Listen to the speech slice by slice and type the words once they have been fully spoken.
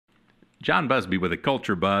John Busbee with a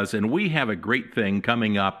Culture Buzz, and we have a great thing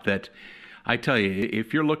coming up that I tell you,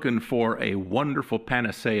 if you're looking for a wonderful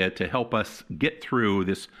panacea to help us get through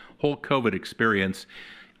this whole COVID experience,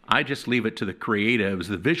 I just leave it to the creatives,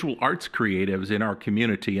 the visual arts creatives in our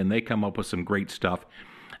community, and they come up with some great stuff.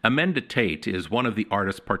 Amenda Tate is one of the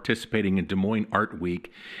artists participating in Des Moines Art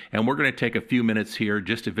Week, and we're going to take a few minutes here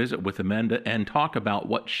just to visit with Amenda and talk about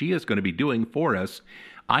what she is going to be doing for us.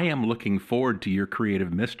 I am looking forward to your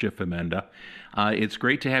creative mischief, Amenda. It's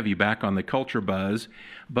great to have you back on the Culture Buzz,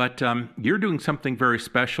 but you're doing something very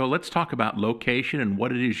special. Let's talk about location and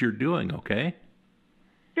what it is you're doing, okay?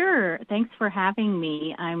 Sure. Thanks for having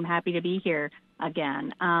me. I'm happy to be here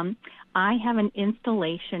again. I have an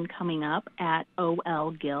installation coming up at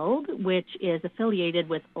OL Guild, which is affiliated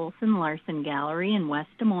with Olson Larson Gallery in West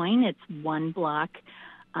Des Moines. It's one block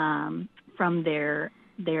from their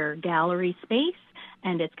gallery space,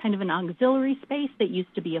 and it's kind of an auxiliary space that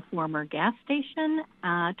used to be a former gas station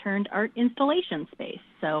turned art installation space.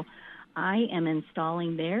 So I am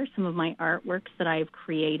installing there some of my artworks that I've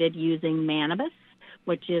created using Manibus,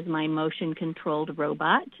 which is my motion-controlled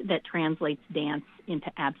robot that translates dance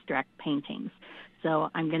into abstract paintings. So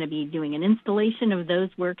I'm going to be doing an installation of those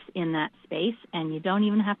works in that space, and you don't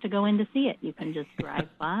even have to go in to see it. You can just drive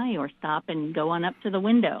by or stop and go on up to the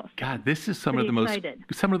window. God, this is some of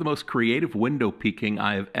the most creative window peeking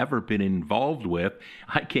I have ever been involved with.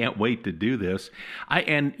 I can't wait to do this.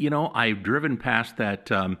 I've driven past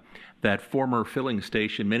that former filling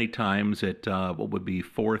station many times at what would be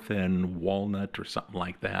 4th and Walnut or something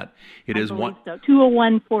like that. It is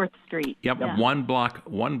 201 4th Street. Yep, yeah. one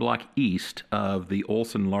block east of the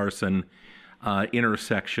Olson Larson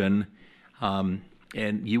intersection, and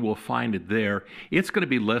you will find it there. It's going to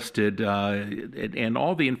be listed, and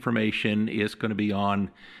all the information is going to be on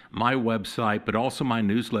my website, but also my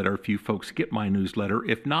newsletter if you folks get my newsletter.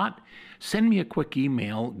 If not, send me a quick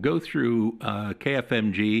email. Go through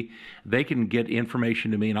KFMG. They can get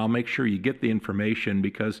information to me, and I'll make sure you get the information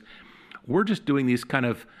because we're just doing these kind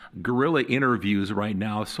of guerrilla interviews right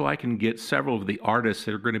now so I can get several of the artists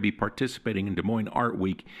that are going to be participating in Des Moines Art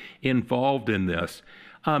Week involved in this.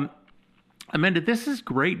 Amenda, this is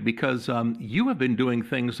great because you have been doing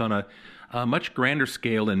things on a much grander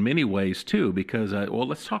scale in many ways too, because,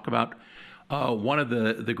 let's talk about one of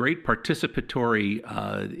the great participatory,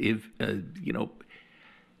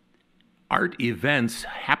 art events,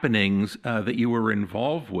 happenings that you were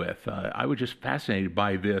involved with. I was just fascinated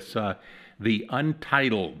by this, the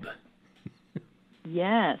Untitled.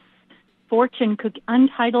 Yes,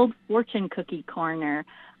 Untitled Fortune Cookie Corner.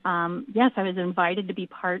 Yes, I was invited to be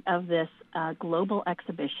part of this global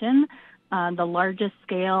exhibition, the largest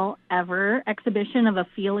scale ever exhibition of a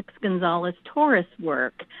Felix Gonzalez Torres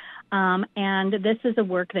work. And this is a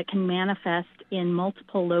work that can manifest in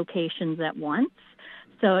multiple locations at once.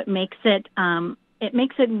 So it makes it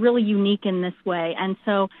really unique in this way. And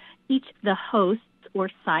so each of the hosts or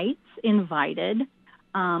sites invited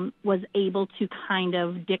was able to kind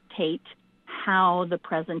of dictate how the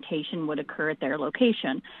presentation would occur at their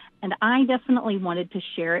location. And I definitely wanted to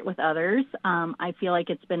share it with others. I feel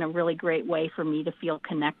like it's been a really great way for me to feel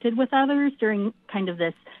connected with others during kind of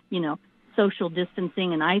this, social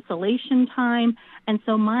distancing and isolation time. And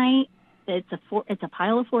so it's a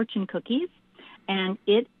pile of fortune cookies, and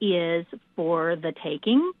it is for the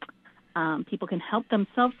taking. People can help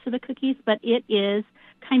themselves to the cookies, but it is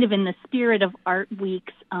kind of in the spirit of Art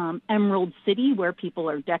Week's Emerald City, where people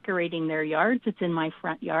are decorating their yards. It's in my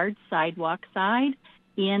front yard, sidewalk side,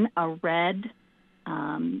 in a red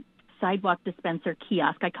sidewalk dispenser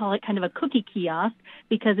kiosk. I call it kind of a cookie kiosk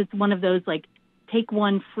because it's one of those take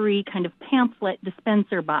one free kind of pamphlet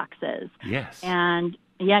dispenser boxes. Yes. And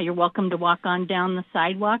yeah, you're welcome to walk on down the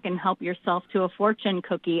sidewalk and help yourself to a fortune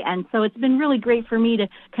cookie. And so it's been really great for me to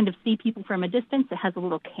kind of see people from a distance. It has a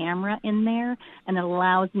little camera in there, and it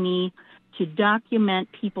allows me to document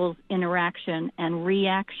people's interaction and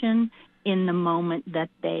reaction in the moment that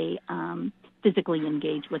they physically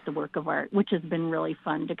engage with the work of art, which has been really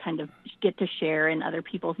fun to kind of get to share in other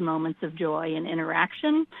people's moments of joy and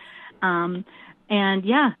interaction.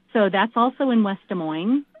 So that's also in West Des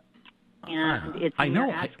Moines. And it's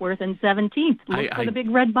near Ashworth and 17th. Look for the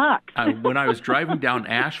big red box. When I was driving down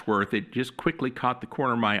Ashworth, it just quickly caught the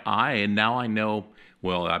corner of my eye, and now I know,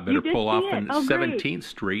 I better pull off on 17th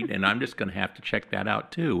Street, and I'm just going to have to check that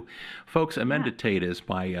out, too. Folks, Amenda Tate is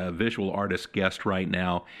my visual artist guest right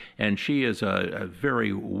now, and she is a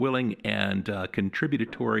very willing and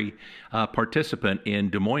contributory participant in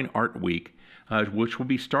Des Moines Art Week, which will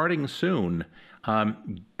be starting soon.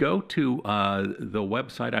 Go to the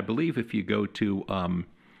website. I believe if you go to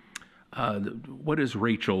what is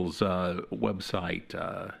Rachel's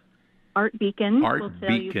website? Art Beacon Art will tell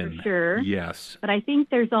Beacon. you for sure. Yes. But I think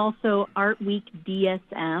there's also Art Week DSM.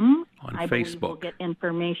 On I Facebook. believe we'll get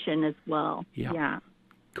information as well. Yeah.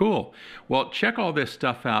 Cool. Well, check all this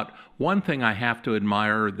stuff out. One thing I have to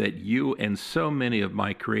admire that you and so many of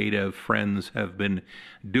my creative friends have been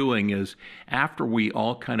doing is after we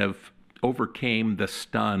all kind of overcame the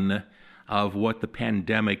stun of what the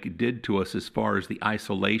pandemic did to us as far as the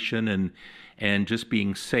isolation and just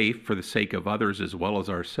being safe for the sake of others as well as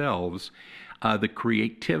ourselves, the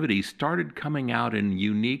creativity started coming out in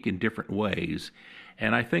unique and different ways.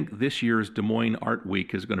 And I think this year's Des Moines Art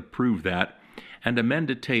Week is going to prove that. And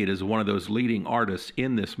Amenda Tate is one of those leading artists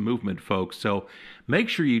in this movement, folks. So make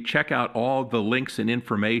sure you check out all the links and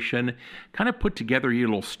information, kind of put together your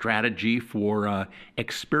little strategy for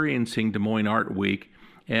experiencing Des Moines Art Week.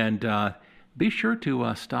 And be sure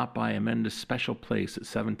to stop by Amenda's special place at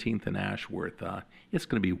 17th and Ashworth. It's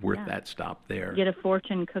going to be worth that stop there. Get a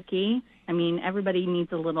fortune cookie. I mean, everybody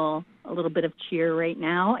needs a little bit of cheer right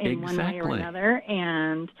now in one way or another.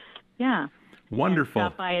 And wonderful.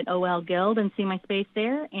 Stop by at OL Guild and see my space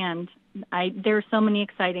there. And there are so many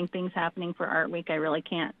exciting things happening for Art Week. I really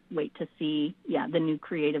can't wait to see, the new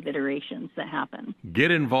creative iterations that happen. Get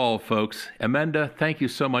involved, folks. Amenda, thank you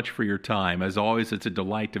so much for your time. As always, it's a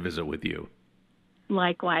delight to visit with you.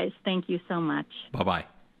 Likewise. Thank you so much. Bye-bye.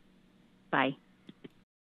 Bye.